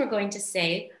thought you were going to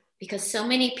say, because so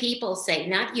many people say,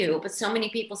 not you, but so many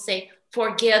people say,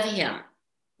 forgive him.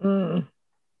 Mm.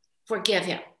 Forgive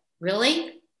him.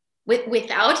 Really?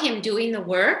 Without him doing the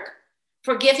work?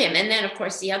 Forgive him. And then, of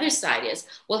course, the other side is,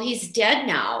 well, he's dead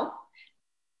now.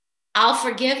 I'll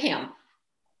forgive him.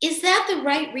 Is that the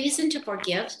right reason to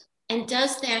forgive? And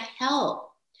does that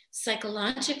help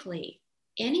psychologically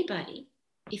anybody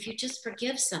if you just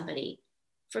forgive somebody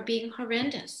for being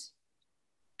horrendous?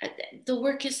 The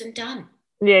work isn't done.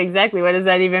 Yeah, exactly. What does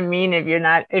that even mean if you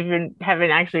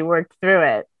haven't actually worked through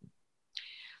it?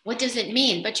 What does it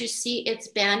mean? But you see, it's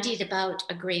bandied about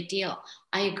a great deal.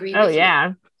 I agree Oh with you.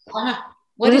 yeah.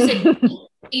 What does it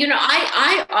mean?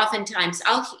 I oftentimes,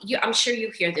 I'm sure you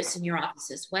hear this in your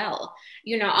office as well.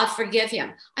 I'll forgive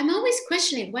him. I'm always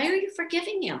questioning, why are you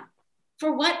forgiving him?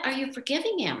 For what are you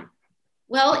forgiving him?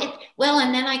 Well,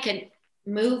 and then I can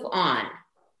move on.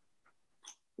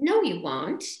 No, you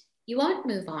won't. You won't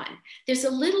move on. There's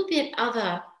a little bit of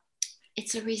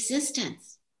it's a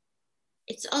resistance.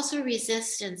 It's also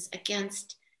resistance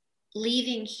against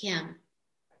leaving him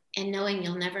and knowing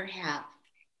you'll never have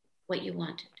what you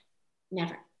wanted.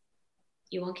 Never.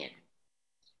 You won't get it.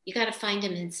 You got to find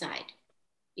him inside.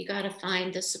 You got to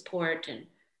find the support and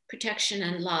protection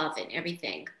and love and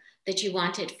everything that you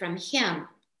wanted from him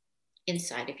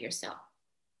inside of yourself.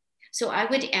 So I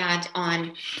would add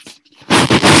on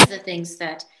the things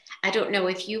that I don't know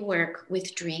if you work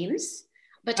with dreams,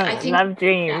 but I think love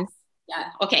dreams. Yeah.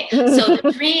 Okay. So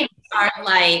the dreams are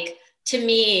like, to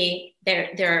me,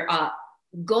 they're a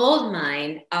gold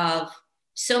mine of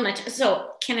so much.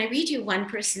 So can I read you one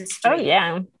person's dream? Oh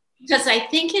yeah. Because I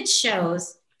think it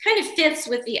shows, kind of fits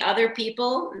with the other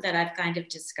people that I've kind of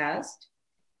discussed.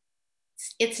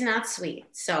 It's not sweet.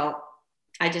 So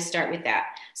I just start with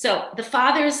that. So the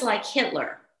father is like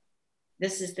Hitler.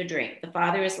 This is the dream. The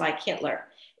father is like Hitler.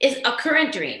 It's a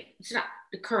current dream. It's not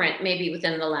current, maybe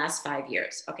within the last 5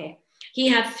 years. Okay. He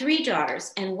had 3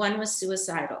 daughters and one was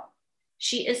suicidal.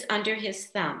 She is under his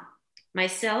thumb.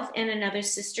 Myself and another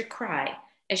sister cry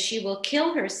as she will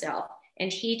kill herself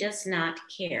and he does not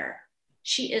care.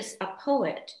 She is a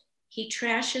poet. He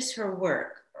trashes her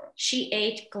work. She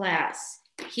ate glass.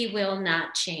 He will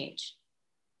not change.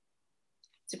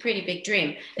 It's a pretty big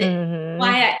dream. Mm-hmm.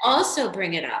 Why I also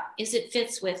bring it up is it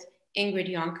fits with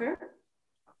Ingrid Jonker,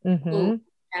 who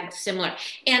had similar,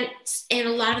 and a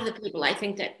lot of the people I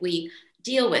think that we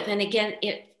deal with. And again,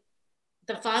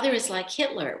 the father is like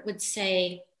Hitler would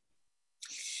say,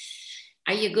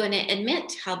 are you going to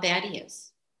admit how bad he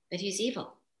is, that he's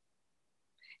evil?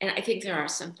 And I think there are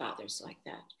some fathers like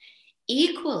that.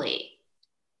 Equally,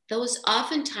 those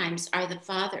oftentimes are the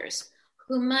fathers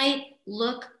who might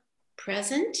look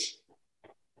present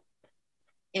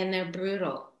and they're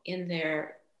brutal in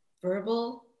their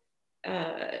verbal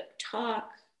talk,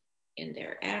 in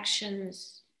their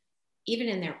actions, even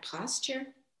in their posture.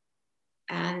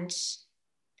 And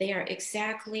they are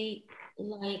exactly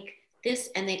like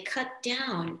this, and they cut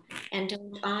down and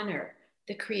don't honor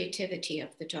the creativity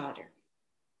of the daughter.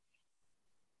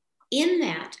 In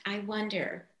that, I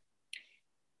wonder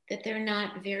that they're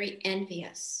not very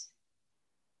envious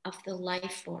of the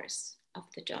life force of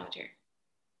the daughter,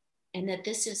 and that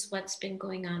this is what's been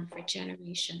going on for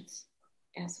generations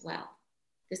as well.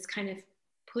 This kind of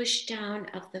push down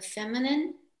of the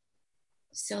feminine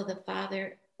so the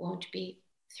father won't be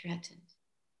threatened.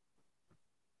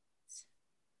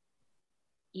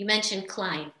 You mentioned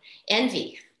Klein,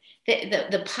 envy,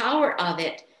 the power of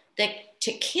it, that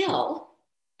to kill,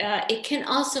 it can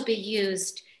also be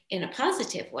used in a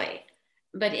positive way,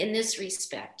 but in this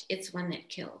respect, it's one that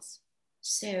kills.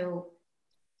 So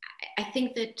I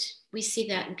think that we see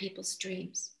that in people's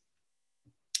dreams,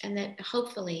 and that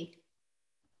hopefully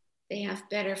they have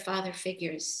better father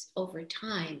figures over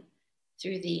time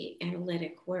through the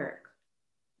analytic work,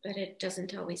 but it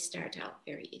doesn't always start out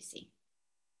very easy.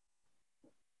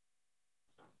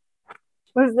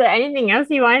 Was there anything else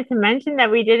you wanted to mention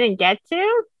that we didn't get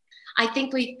to? I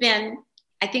think we've been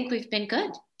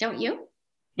good, don't you?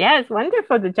 Yeah, it's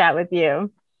wonderful to chat with you.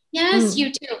 Yes,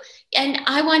 you do. And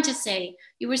I want to say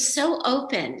you were so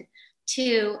open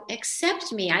to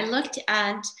accept me. I looked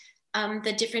at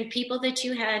the different people that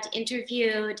you had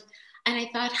interviewed. And I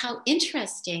thought how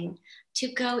interesting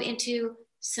to go into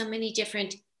so many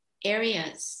different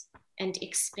areas and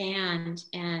expand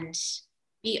and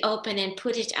be open and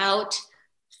put it out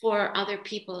for other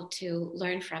people to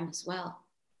learn from as well.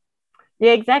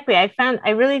 Yeah, exactly. I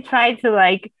really tried to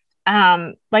like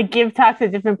give talks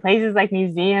at different places like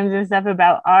museums and stuff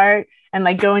about art and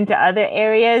like go into other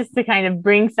areas to kind of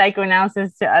bring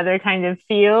psychoanalysis to other kind of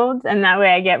fields. And that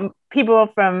way I get people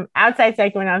from outside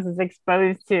psychoanalysis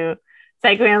exposed to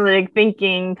psychoanalytic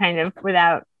thinking kind of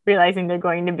without realizing they're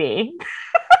going to be.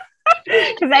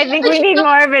 Because I think we need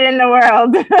more of it in the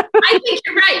world. I think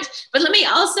you're right. But let me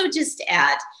also just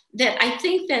add that I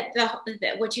think that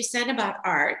that what you said about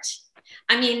art,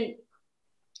 I mean,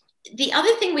 the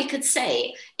other thing we could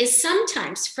say is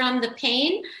sometimes from the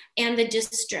pain and the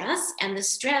distress and the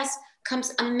stress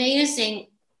comes amazing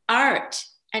art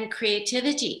and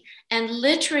creativity and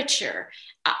literature.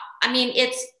 I mean,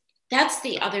 that's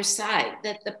the other side,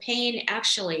 that the pain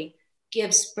actually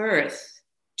gives birth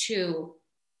to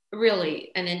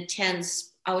really an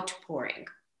intense outpouring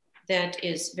that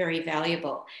is very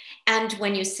valuable. And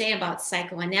when you say about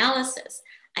psychoanalysis,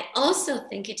 I also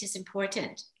think it is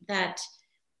important that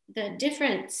the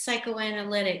different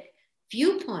psychoanalytic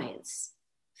viewpoints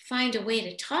find a way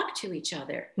to talk to each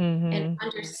other and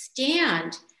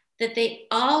understand that they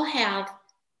all have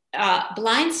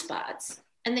blind spots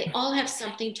and they all have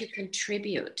something to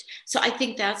contribute. So I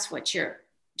think that's what you're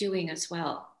doing as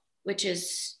well, which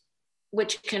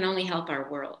can only help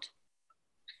our world.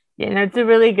 Yeah, that's a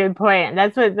really good point.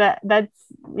 That's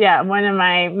yeah, one of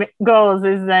my goals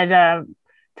is that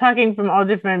talking from all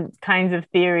different kinds of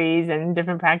theories and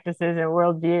different practices and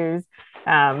worldviews.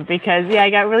 Because yeah, I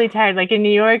got really tired. Like in New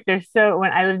York,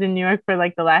 when I lived in New York for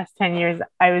like the last 10 years,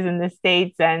 I was in the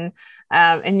States, and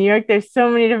in New York, there's so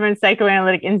many different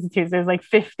psychoanalytic institutes. There's like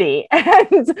 50,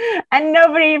 and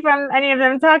nobody from any of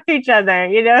them talk to each other.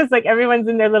 You know, it's like everyone's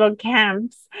in their little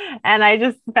camps, and I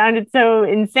just found it so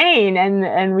insane.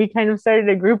 And we kind of started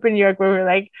a group in New York where we're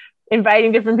like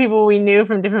inviting different people we knew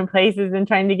from different places and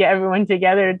trying to get everyone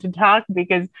together to talk,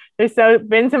 because there's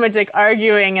been so much like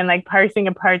arguing and like parsing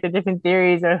apart the different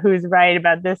theories or who's right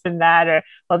about this and that, or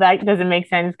well, that doesn't make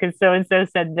sense because so and so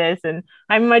said this. And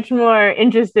I'm much more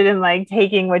interested in like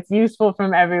taking what's useful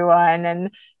from everyone. And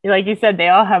like you said, they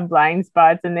all have blind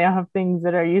spots and they all have things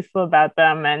that are useful about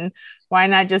them. And why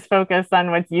not just focus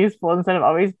on what's useful instead of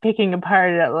always picking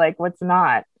apart like what's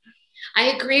not? I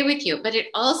agree with you, but it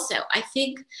also, I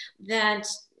think that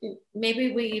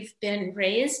maybe we've been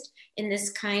raised in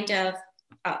this kind of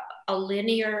a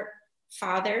linear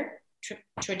father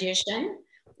tradition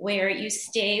where you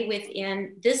stay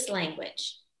within this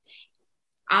language.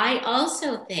 I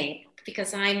also think,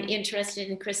 because I'm interested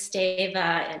in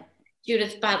Kristeva and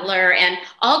Judith Butler and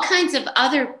all kinds of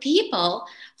other people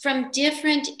from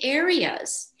different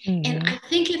areas. And I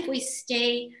think if we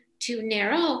stay too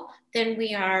narrow, then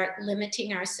we are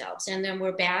limiting ourselves. And then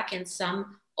we're back in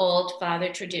some old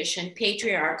father tradition,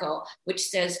 patriarchal, which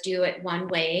says do it one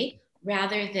way,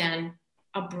 rather than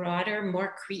a broader,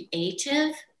 more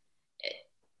creative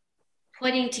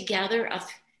putting together of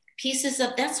pieces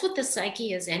of, that's what the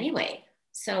psyche is anyway.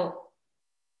 So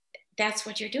that's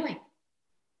what you're doing.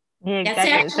 Yeah,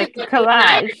 exactly. It's like a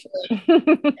collage.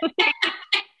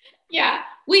 Yeah,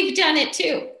 we've done it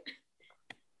too.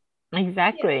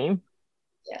 Exactly.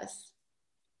 Yes.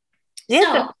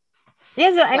 Yeah.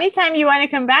 So anytime you want to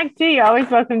come back too, you're always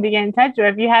welcome to get in touch. Or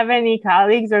if you have any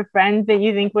colleagues or friends that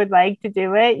you think would like to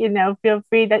do it, feel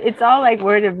free. That it's all like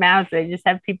word of mouth. So just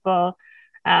have people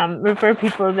refer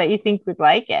people that you think would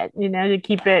like it, to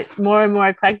keep it more and more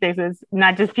eclectic. So it's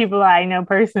not just people I know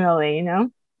personally,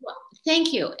 Well,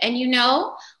 thank you. And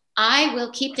I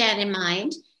will keep that in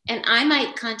mind, and I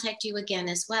might contact you again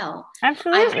as well.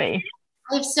 Absolutely.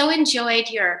 I've so enjoyed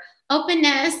your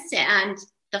openness and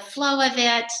the flow of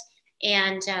it.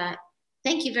 And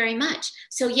thank you very much.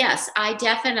 So yes, I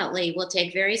definitely will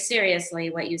take very seriously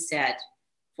what you said,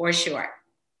 for sure.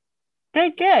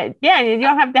 Good. Yeah, and you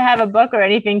don't have to have a book or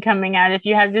anything coming out. If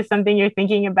you have just something you're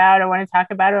thinking about or want to talk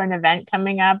about, or an event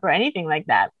coming up or anything like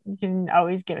that, you can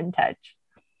always get in touch.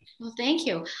 Well, thank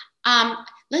you.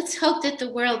 Let's hope that the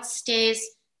world stays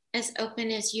as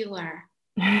open as you are.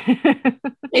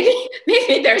 Maybe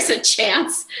there's a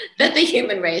chance that the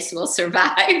human race will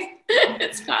survive.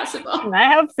 It's possible.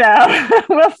 I hope so.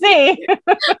 We'll see.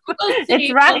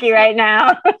 It's rocky right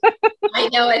now. I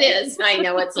know it is. I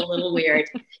know it's a little weird.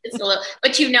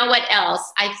 But you know what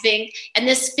else? I think, and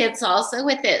this fits also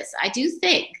with this, I do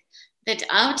think that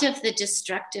out of the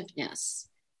destructiveness,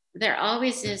 there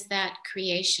always is that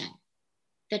creation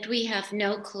that we have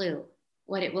no clue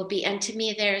what it will be. And to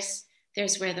me, there's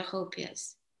where the hope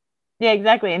is. Yeah,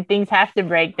 exactly. And things have to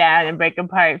break down and break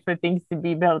apart for things to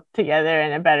be built together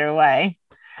in a better way.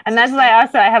 And that's why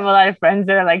also I have a lot of friends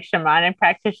that are like shamanic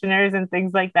practitioners and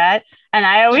things like that. And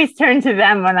I always turn to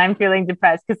them when I'm feeling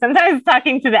depressed, because sometimes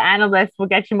talking to the analysts will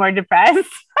get you more depressed.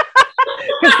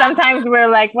 Because sometimes we're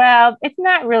like, well, it's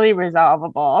not really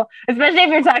resolvable, especially if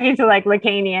you're talking to like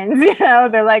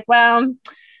Lacanians, they're like, well,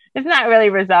 it's not really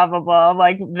resolvable,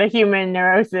 like the human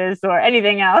neurosis or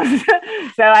anything else.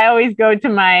 So I always go to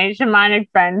my shamanic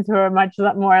friends who are much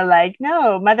more like,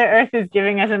 no, Mother Earth is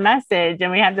giving us a message and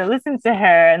we have to listen to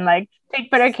her and like take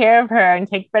better care of her and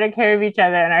take better care of each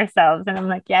other and ourselves. And I'm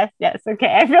like, yes,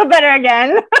 okay, I feel better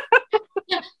again.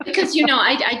 Yeah, because,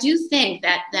 I do think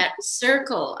that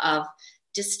circle of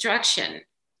destruction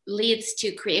leads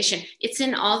to creation. It's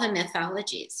in all the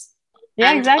mythologies.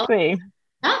 Yeah, exactly.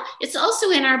 It's also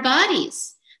in our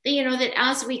bodies. That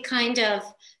as we kind of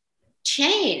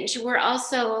change,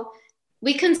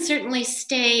 we can certainly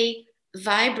stay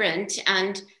vibrant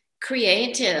and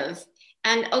creative.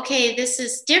 And okay, this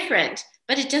is different,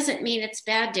 but it doesn't mean it's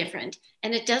bad different.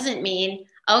 And it doesn't mean,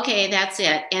 okay, that's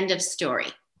it, end of story.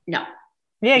 No.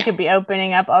 Yeah, it could be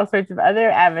opening up all sorts of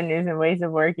other avenues and ways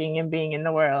of working and being in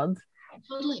the world.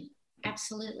 Totally.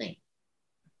 Absolutely.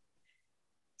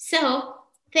 So,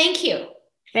 thank you.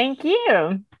 Thank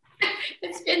you.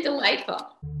 It's been delightful.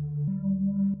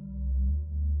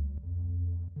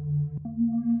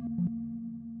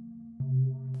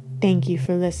 Thank you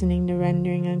for listening to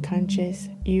Rendering Unconscious.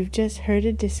 You've just heard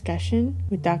a discussion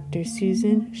with Dr.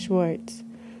 Susan Schwartz.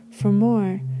 For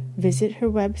more, visit her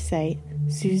website,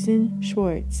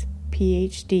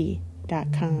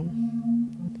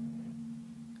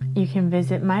 susanschwartzphd.com. You can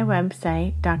visit my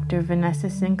website,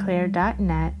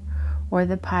 drvanessasinclair.net, or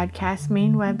the podcast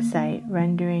main website,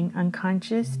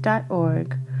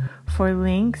 renderingunconscious.org, for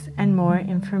links and more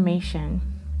information.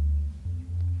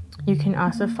 You can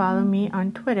also follow me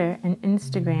on Twitter and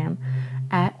Instagram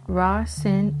at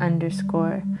rawsin_.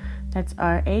 That's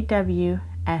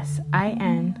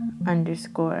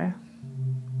RAWSIN_.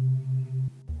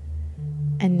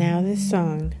 And now the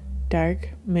song, Dark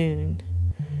Moon,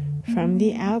 from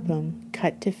the album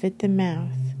Cut to Fit the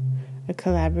Mouth, a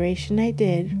collaboration I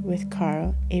did with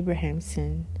Carl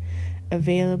Abrahamson,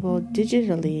 available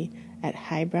digitally at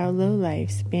Highbrow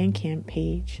Lowlife's Bandcamp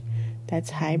page.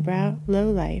 That's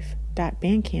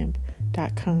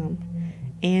highbrowlowlife.bandcamp.com,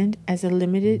 and as a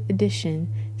limited edition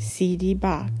CD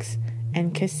box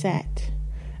and cassette,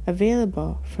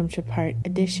 available from Trapart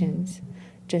Editions.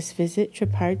 Just visit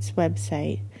Trapart's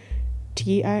website,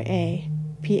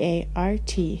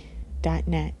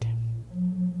 trapart.net.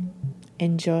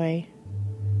 Enjoy.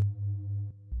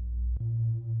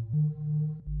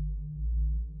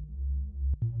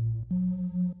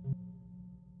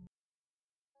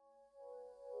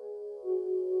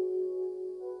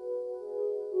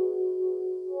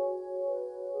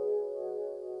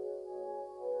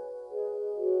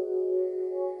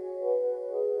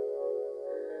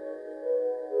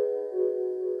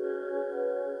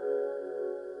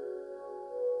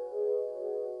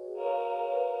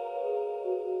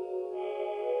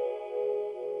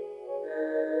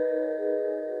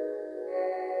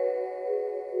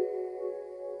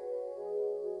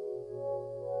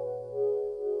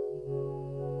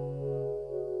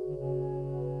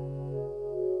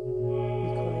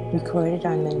 Recorded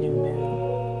on the new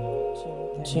moon,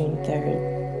 June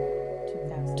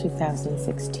 3rd,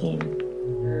 2016.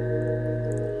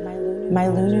 My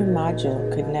lunar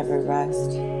module could never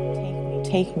rust.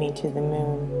 Take me to the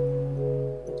moon.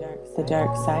 The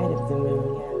dark side of the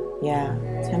moon, yeah,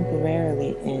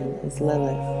 temporarily in is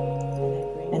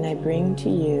Lilith. And I bring to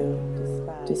you,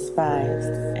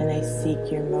 despised, and I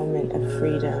seek your moment of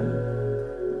freedom.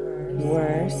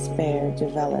 Were, spare,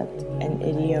 developed, and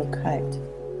idio cut.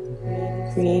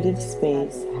 Creative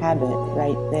space, habit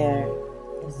right there.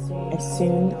 As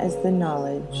soon as the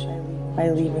knowledge, by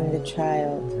leaving the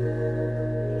child.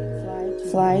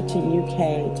 Fly to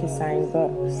UK to sign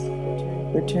books.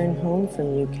 Return home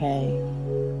from UK.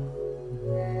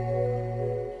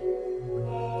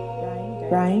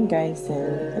 Brian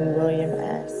Gysin and William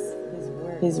S.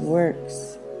 His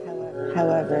works,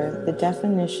 however, the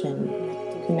definition,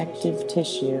 connective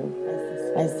tissue,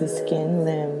 as the skin,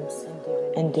 limbs,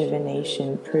 and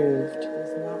divination proved,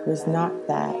 was not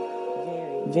that.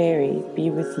 Very be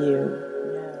with you,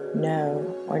 know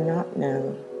or not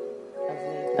know,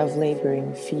 of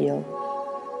laboring feel.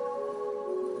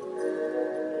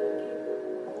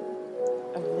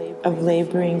 Of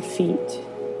laboring feet,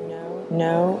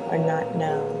 know or not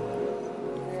know.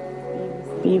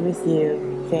 Be with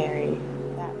you, fairy.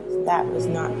 That was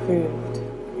not proved.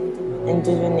 And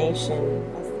divination,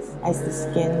 as the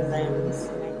skin limbs,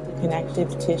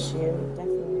 connective tissue,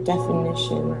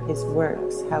 definition is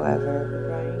works,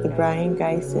 however, the Brian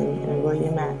Gysin and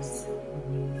William S.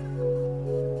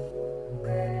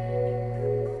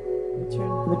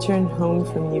 Return home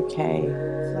from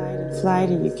UK, fly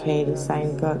to UK to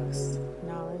sign books,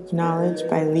 knowledge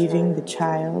by leaving the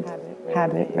child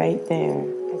habit right there,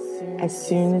 as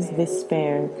soon as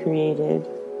despair created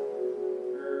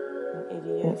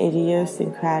an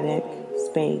idiosyncratic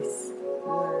space,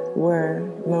 were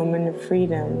moment of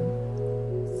freedom,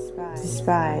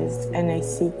 despised, and I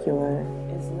seek your,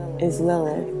 is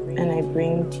Lilith, and I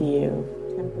bring to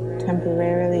you,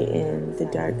 temporarily in the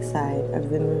dark side of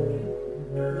the moon.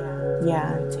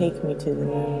 Yeah, take me to the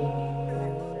moon.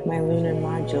 My lunar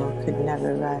module could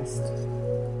never rest.